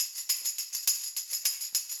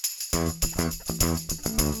It's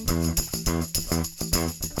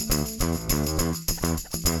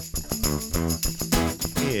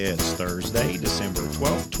Thursday, December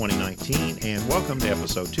 12th, 2019, and welcome to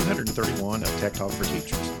episode 231 of Tech Talk for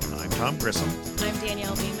Teachers. I'm Tom Grissom. I'm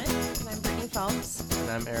Danielle Beeman. And I'm Brittany Phelps. And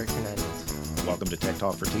I'm Eric Hernandez. Welcome to Tech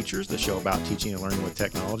Talk for Teachers, the show about teaching and learning with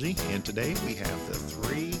technology. And today we have the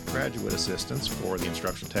 3 graduate assistants for the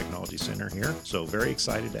Instructional Technology Center here. So very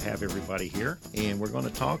excited to have everybody here. And we're going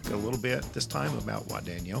to talk a little bit this time about what,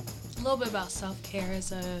 Danielle? A little bit about self-care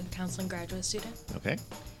as a counseling graduate student. Okay.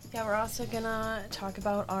 Yeah, we're also going to talk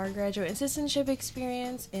about our graduate assistantship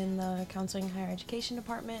experience in the Counseling and Higher Education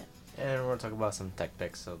Department. And we're going to talk about some tech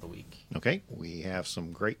picks of the week. Okay, we have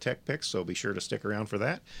some great tech picks, so be sure to stick around for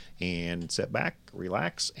that. And sit back,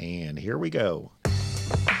 relax, and here we go.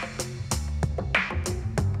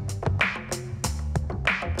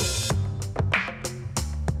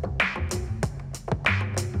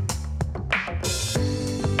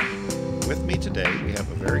 With me today, we have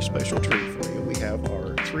a very special treat for you. We have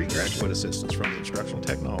our 3 graduate assistants from the Instructional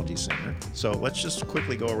Technology Center. So let's just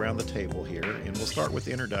quickly go around the table here, and we'll start with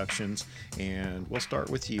introductions. And we'll start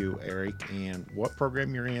with you, Eric, and what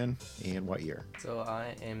program you're in and what year. So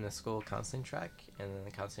I am in the school counseling track and then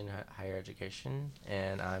the counseling higher education,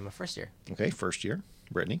 and I'm a first year. Okay, first year.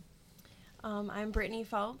 Brittany. I'm Brittany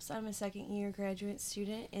Phelps. I'm a second-year graduate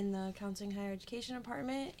student in the Counseling and Higher Education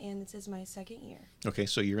Department, and this is my second year. Okay,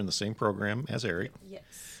 so you're in the same program as Eric. Yes.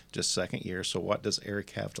 Just second year. So what does Eric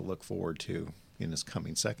have to look forward to in his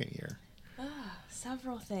coming second year?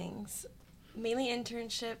 Several things. Mainly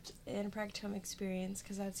internship and practicum experience,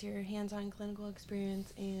 because that's your hands-on clinical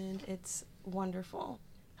experience, and it's wonderful.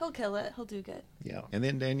 He'll kill it. He'll do good. Yeah. And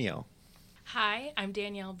then Danielle. Hi, I'm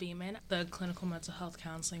Danielle Beeman. The clinical mental health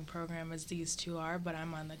counseling program as these 2 are, but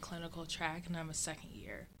I'm on the clinical track and I'm a second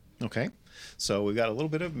year. Okay, so we've got a little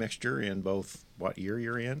bit of mixture in both what year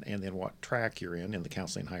you're in and then what track you're in the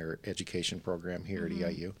Counseling Higher Education program here at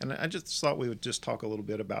EIU. And I just thought we would just talk a little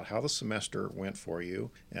bit about how the semester went for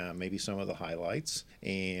you, maybe some of the highlights,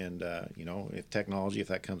 and if technology, if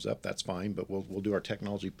that comes up, that's fine, but we'll do our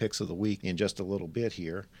technology picks of the week in just a little bit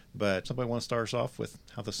here. But somebody want to start us off with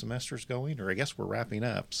how the semester's going? Or I guess we're wrapping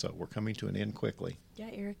up, so we're coming to an end quickly. Yeah,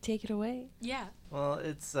 Eric, take it away. Yeah. Well,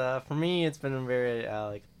 it's for me, it's been a very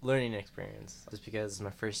learning experience, just because it's my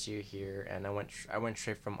first year here, and I went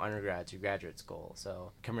straight from undergrad to graduate school.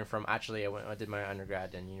 So coming from I did my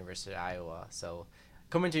undergrad in University of Iowa. So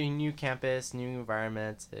coming to a new campus, new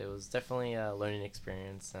environment, it was definitely a learning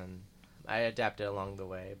experience, and I adapted along the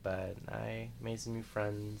way. But I made some new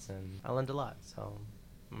friends, and I learned a lot. So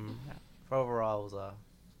overall, it was a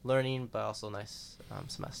learning but also nice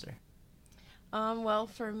semester. Well,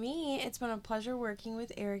 for me, it's been a pleasure working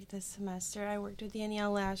with Eric this semester. I worked with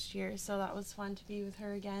Danielle last year, so that was fun to be with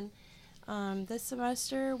her again. This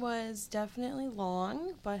semester was definitely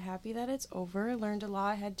long, but happy that it's over. Learned a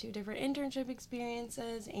lot. I had 2 different internship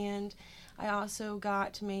experiences, and I also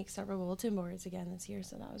got to make several bulletin boards again this year,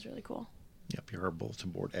 so that was really cool. Yep, you're a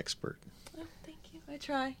bulletin board expert. Oh, thank you. I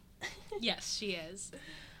try. Yes, she is.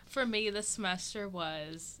 For me, this semester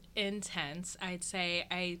was intense. I'd say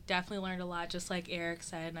I definitely learned a lot, just like Eric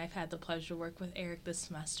said, and I've had the pleasure to work with Eric this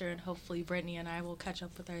semester, and hopefully Brittany and I will catch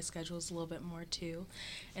up with our schedules a little bit more too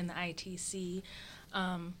in the ITC.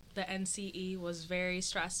 The NCE was very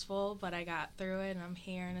stressful, but I got through it, and I'm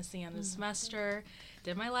here, and it's the end of the semester.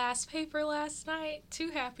 Did my last paper last night. Too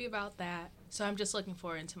happy about that. So I'm just looking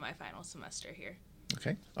forward to my final semester here.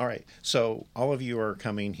 Okay. All right. So all of you are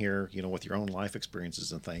coming here, with your own life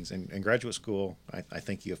experiences and things. And graduate school, I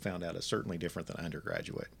think you have found out, is certainly different than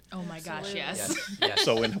undergraduate. Oh, my gosh, Absolutely. yes. Yes.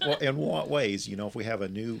 So in what ways, if we have a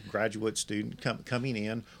new graduate student coming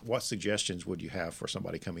in, what suggestions would you have for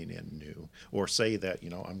somebody coming in new? Or say that,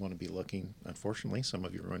 I'm going to be looking, unfortunately, some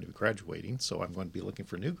of you are going to be graduating, so I'm going to be looking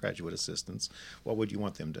for new graduate assistants. What would you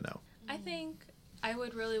want them to know? I think I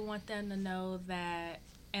would really want them to know that,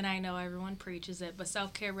 and I know everyone preaches it, but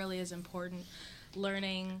self-care really is important.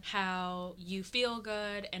 Learning how you feel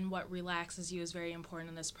good and what relaxes you is very important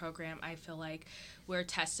in this program. I feel like we're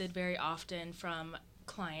tested very often from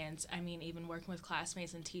clients, even working with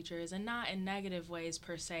classmates and teachers, and not in negative ways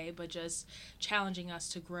per se, but just challenging us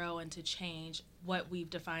to grow and to change what we've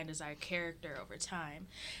defined as our character over time.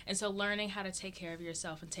 And so learning how to take care of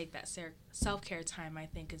yourself and take that self-care time, I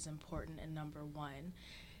think, is important in number 1.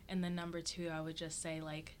 And then number 2, I would just say,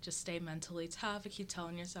 just stay mentally tough and keep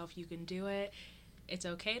telling yourself you can do it. It's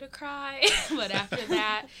okay to cry, but after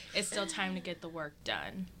that, it's still time to get the work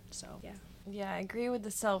done. So, yeah. Yeah, I agree with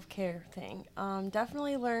the self-care thing.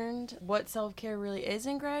 Definitely learned what self-care really is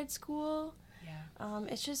in grad school. Yeah.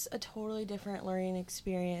 It's just a totally different learning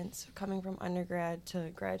experience coming from undergrad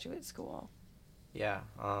to graduate school. Yeah,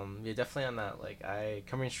 yeah, definitely on that. Like, I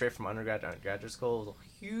coming straight from undergrad to graduate school was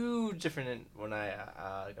a huge different than when I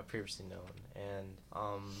got previously known. And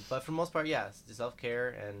but for the most part, yeah, it's the self-care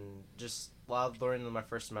and just a lot of learning in my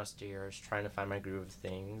first semester here is trying to find my groove of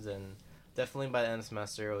things. And definitely by the end of the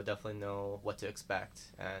semester, I'll definitely know what to expect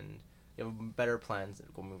and you have better plans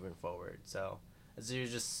that go moving forward. So as you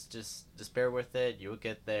just bear with it, you'll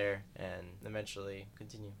get there and eventually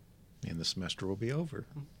continue. And the semester will be over.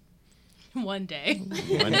 One day.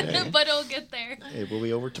 One day. But it'll get there. It will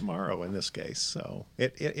be over tomorrow in this case. So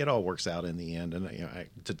it all works out in the end. And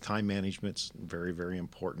the time management's very, very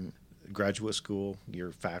important. Graduate school,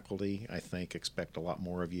 your faculty, I think, expect a lot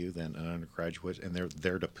more of you than an undergraduate, and they're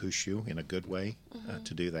there to push you in a good way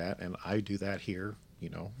to do that. And I do that here.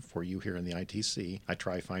 For you here in the ITC, I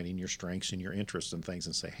try finding your strengths and your interests and things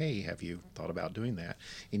and say, hey, have you thought about doing that?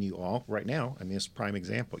 And you all, right now, I mean, it's a prime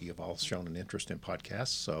example. You've all shown an interest in podcasts.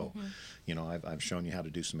 So, I've shown you how to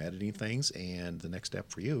do some editing things. And the next step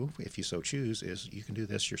for you, if you so choose, is you can do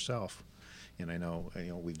this yourself. And I know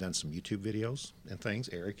we've done some YouTube videos and things.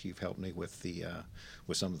 Eric, you've helped me with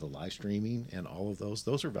with some of the live streaming and all of those.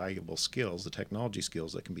 Those are valuable skills, the technology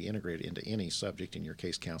skills that can be integrated into any subject in your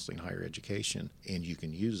case counseling, higher education, and you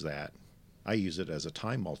can use that. I use it as a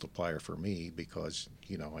time multiplier for me because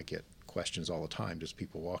I get questions all the time, just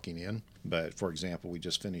people walking in. But for example, we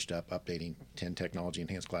just finished up updating 10 technology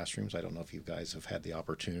enhanced classrooms. I don't know if you guys have had the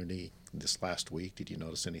opportunity this last week. Did you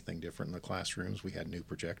notice anything different in the classrooms? We had new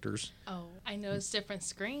projectors. Oh, I noticed different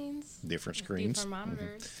screens. Different screens. Different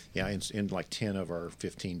monitors. Yeah, in like 10 of our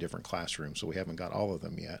 15 different classrooms, so we haven't got all of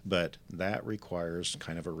them yet. But that requires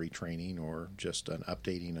kind of a retraining or just an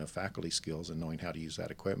updating of faculty skills and knowing how to use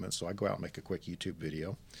that equipment. So I go out and make a quick YouTube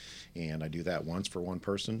video, and I do that once for one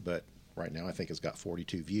person, but right now I think it's got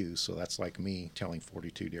 42 views, so that's like me telling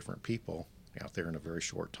 42 different people out there in a very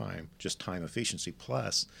short time. Just time efficiency,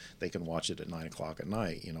 plus they can watch it at 9 o'clock at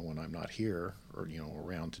night, when I'm not here or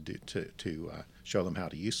around to show them how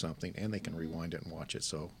to use something, and they can rewind it and watch it.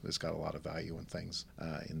 So it's got a lot of value and things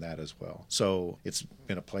in that as well. So it's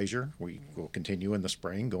been a pleasure. We will continue in the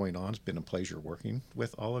spring going on. It's been a pleasure working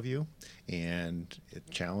with all of you, and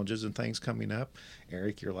challenges and things coming up.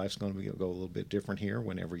 Eric, your life's going to go a little bit different here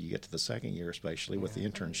whenever you get to the second year, especially with the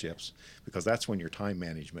internships, because that's when your time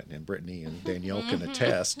management, and Brittany and Danielle can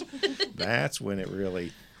attest, that's when it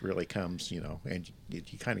really comes, and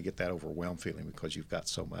you kind of get that overwhelmed feeling because you've got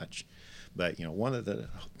so much. But, one of the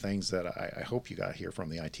things that I hope you got here from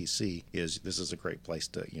the ITC is this is a great place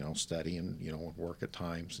to, study and, work at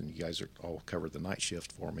times. And you guys are all covered the night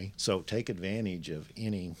shift for me. So take advantage of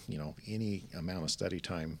any amount of study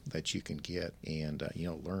time that you can get and,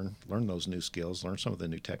 learn those new skills, learn some of the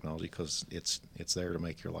new technology, because it's there to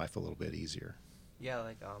make your life a little bit easier. Yeah,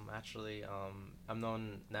 actually, I'm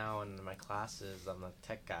known now in my classes, I'm a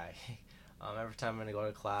tech guy. Every time I'm going to go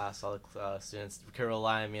to class, all the students can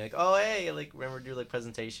rely on me, like, oh, hey, remember to do,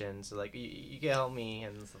 presentations, so, you can help me,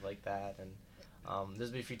 and stuff like that, and there's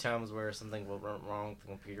been a few times where something went wrong with the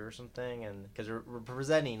computer or something, and, because we're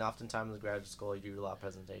presenting, oftentimes in graduate school, you do a lot of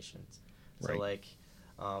presentations, so, right.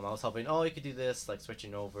 I was helping, you could do this,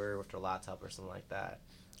 switching over with your laptop or something like that.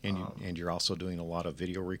 And you're also doing a lot of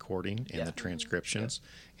video recording and the transcriptions.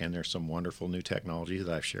 Yeah. And there's some wonderful new technology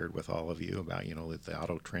that I've shared with all of you about, the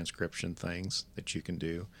auto transcription things that you can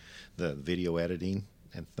do, the video editing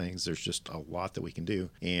and things. There's just a lot that we can do.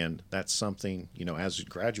 And that's something, as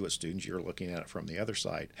graduate students, you're looking at it from the other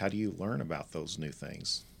side. How do you learn about those new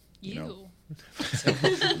things?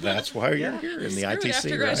 That's why you're here in the ITC,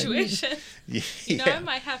 after graduation. Right? Yeah. I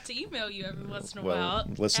might have to email you every once in a while.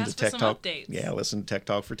 Listen ask to Tech for some Talk. Updates. Yeah, listen to Tech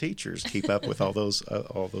Talk for Teachers. Keep up with all those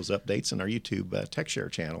updates in our YouTube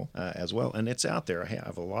TechShare channel as well. And it's out there. I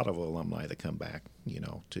have a lot of alumni that come back,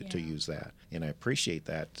 to use that, and I appreciate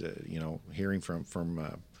that. Hearing from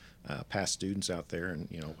past students out there and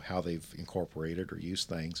how they've incorporated or used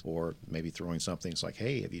things, or maybe throwing some things like,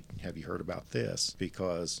 hey, have you heard about this?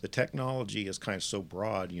 Because the technology is kind of so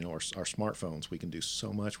broad. Our smartphones, we can do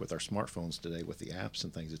so much with our smartphones today with the apps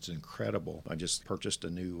and things. It's incredible. I just purchased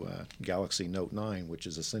a new Galaxy Note 9, which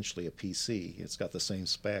is essentially a PC. It's got the same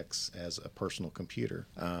specs as a personal computer,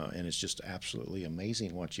 and it's just absolutely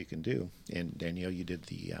amazing what you can do. And Danielle, you did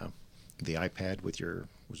the iPad with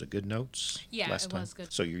was it GoodNotes? Yeah, last it time? was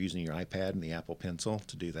good. So you're using your iPad and the Apple Pencil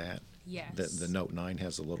to do that? Yes. The Note 9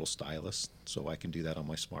 has a little stylus, so I can do that on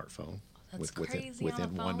my smartphone. That's crazy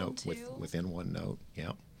within on a phone OneNote. too? Within OneNote,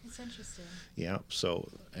 yeah. That's interesting. Yeah. So,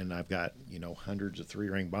 and I've got, hundreds of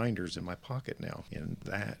 3-ring binders in my pocket now. And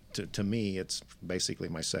that, to me, it's basically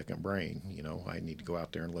my second brain. I need to go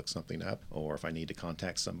out there and look something up, or if I need to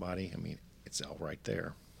contact somebody, it's all right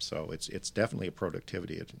there. So it's definitely a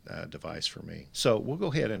productivity device for me. So we'll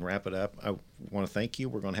go ahead and wrap it up. I want to thank you.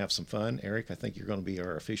 We're going to have some fun. Eric, I think you're going to be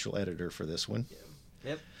our official editor for this one.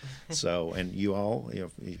 Yep. So, and you all,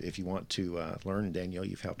 if you want to learn, Danielle,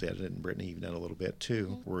 you've helped edit, and Brittany, you've done a little bit too.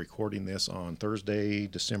 Mm-hmm. We're recording this on Thursday,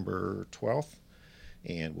 December 12th,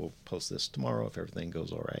 and we'll post this tomorrow if everything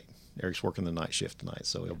goes all right. Eric's working the night shift tonight,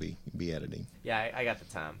 so he'll be editing. Yeah, I got the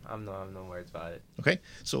time. I'm no worries about it. Okay,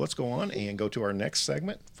 so let's go on and go to our next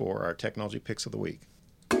segment for our technology picks of the week.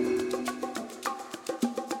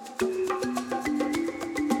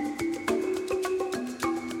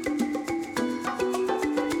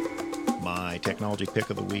 Technology pick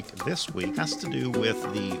of the week this week has to do with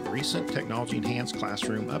the recent technology enhanced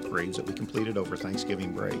classroom upgrades that we completed over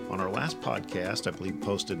Thanksgiving break. On our last podcast, I believe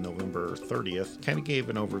posted November 30th, kind of gave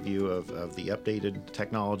an overview of the updated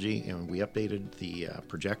technology, and we updated the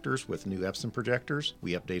projectors with new Epson projectors.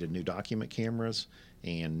 We updated new document cameras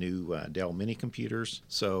and new Dell mini computers.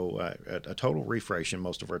 So a total refresh in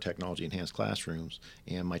most of our technology enhanced classrooms.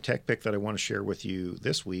 And my tech pick that I want to share with you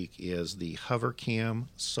this week is the HoverCam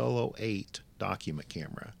Solo 8 document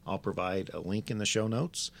camera. I'll provide a link in the show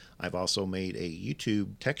notes. I've also made a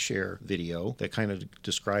YouTube tech share video that kind of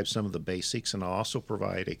describes some of the basics, and I'll also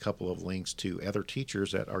provide a couple of links to other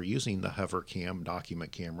teachers that are using the HoverCam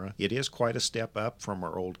document camera. It is quite a step up from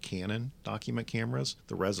our old Canon document cameras.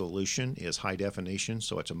 The resolution is high definition,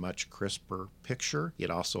 so it's a much crisper picture.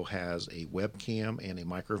 It also has a webcam and a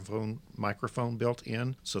microphone built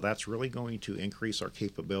in, so that's really going to increase our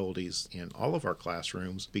capabilities in all of our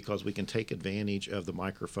classrooms because we can take advantage of the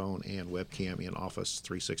microphone and webcam in Office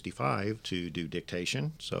 365 to do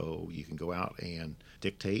dictation. So you can go out and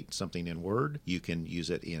dictate something in Word. You can use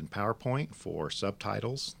it in PowerPoint for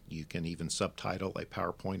subtitles. You can even subtitle a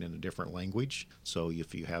PowerPoint in a different language. So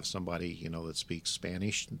if you have somebody, that speaks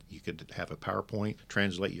Spanish, you could have a PowerPoint,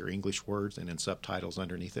 translate your English words, and then subtitles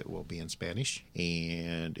underneath it will be in Spanish.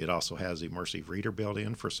 And it also has Immersive Reader built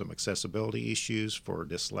in for some accessibility issues for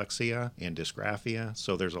dyslexia and dysgraphia.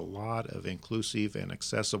 So there's a lot of inclusive and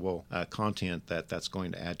accessible content that's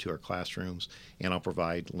going to add to our classrooms. And I'll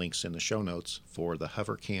provide links in the show notes for the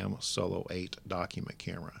HoverCam Solo 8 document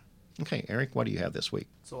camera. Okay, Eric, what do you have this week?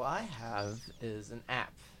 So what I have is an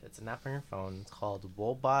app. It's an app on your phone. It's called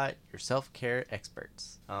Woebot, your self-care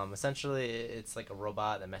experts. Essentially, it's like a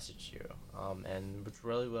robot that messages you. And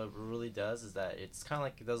what it really does is that it's kind of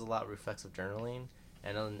like it does a lot of reflexive journaling,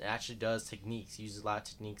 and it actually does techniques, uses a lot of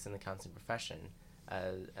techniques in the counseling profession,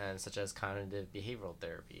 and such as cognitive behavioral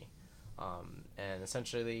therapy. And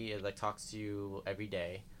essentially, it talks to you every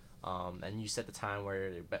day. And you set the time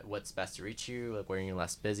where what's best to reach you, like when you're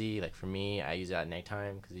less busy. Like for me, I use it at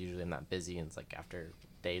nighttime because usually I'm not busy, and it's after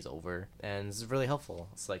day's over. And this is really helpful.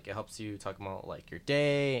 It's it helps you talk about your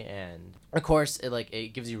day, and of course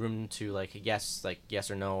it gives you room to yes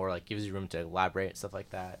or no, or gives you room to elaborate, stuff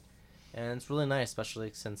like that. And it's really nice,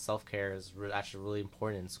 especially since self-care is actually really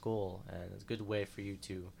important in school, and it's a good way for you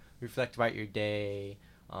to reflect about your day.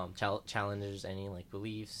 Challenges any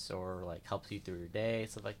beliefs, or helps you through your day,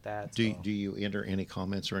 stuff like that. Do you enter any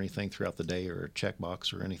comments or anything throughout the day, or a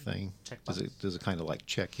checkbox or anything? Does it kind of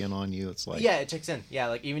check in on you? It's yeah, it checks in.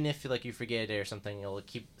 Yeah, even if you forget it or something, it'll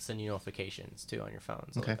keep sending you notifications too on your phone.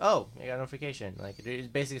 So okay. Oh, I got a notification. It's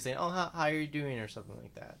basically saying, oh, how are you doing, or something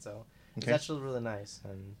like that. So It's actually really nice,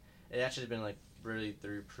 and it actually been really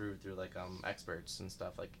proved through experts and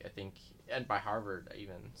stuff. I think, and by Harvard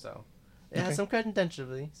even. So. It has some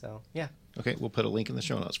credentiality, so yeah. Okay, we'll put a link in the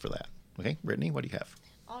show notes for that. Okay, Brittany, what do you have?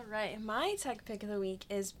 All right, my tech pick of the week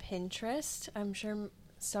is Pinterest. I'm sure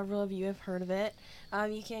several of you have heard of it.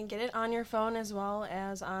 You can get it on your phone as well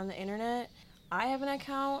as on the internet. I have an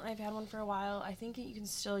account. I've had one for a while. I think you can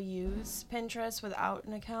still use Pinterest without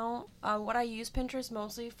an account. What I use Pinterest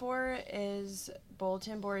mostly for is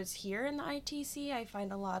bulletin boards here in the ITC. I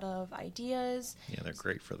find a lot of ideas. Yeah, they're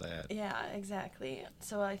great for that. Yeah, exactly.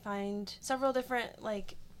 So I find several different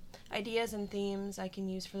ideas and themes I can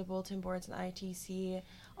use for the bulletin boards in the ITC.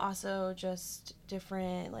 Also, just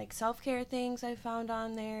different self-care things I found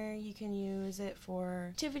on there. You can use it for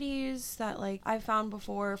activities that I've found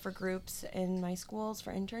before for groups in my schools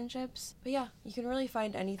for internships. But yeah, you can really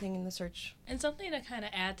find anything in the search. And something to kind of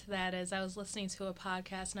add to that is I was listening to a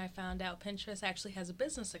podcast and I found out Pinterest actually has a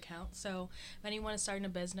business account. So if anyone is starting a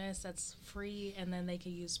business, that's free, and then they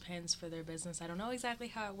can use pins for their business. I don't know exactly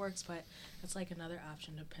how it works, but it's another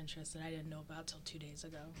option to Pinterest that I didn't know about till 2 days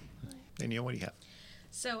ago. Danielle, what do you have?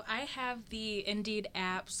 So I have the Indeed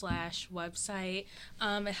app / website.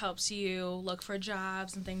 It helps you look for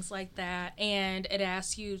jobs and things like that. And it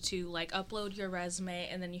asks you to like upload your resume,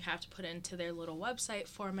 and then you have to put it into their little website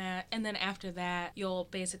format. And then after that, you'll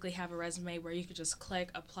basically have a resume where you could just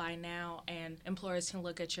click apply now, and employers can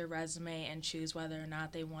look at your resume and choose whether or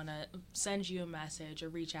not they want to send you a message or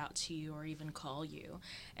reach out to you or even call you.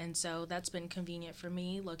 And so that's been convenient for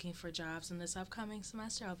me looking for jobs in this upcoming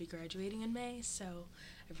semester. I'll be graduating in May, so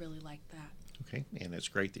I really like that. Okay, and it's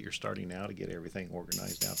great that you're starting now to get everything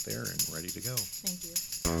organized out there and ready to go. Thank you.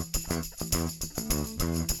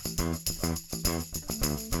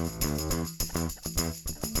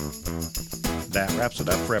 That wraps it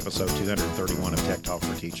up for episode 231 of Tech Talk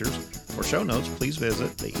for Teachers. For show notes, please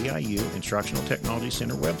visit the EIU Instructional Technology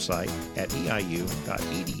Center website at eiu.edu/ITC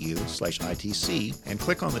and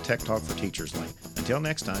click on the Tech Talk for Teachers link. Until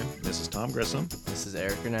next time, this is Tom Grissom. This is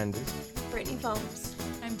Eric Hernandez. Brittany Foams.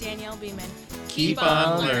 I'm Danielle Beeman. Keep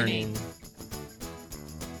on learning.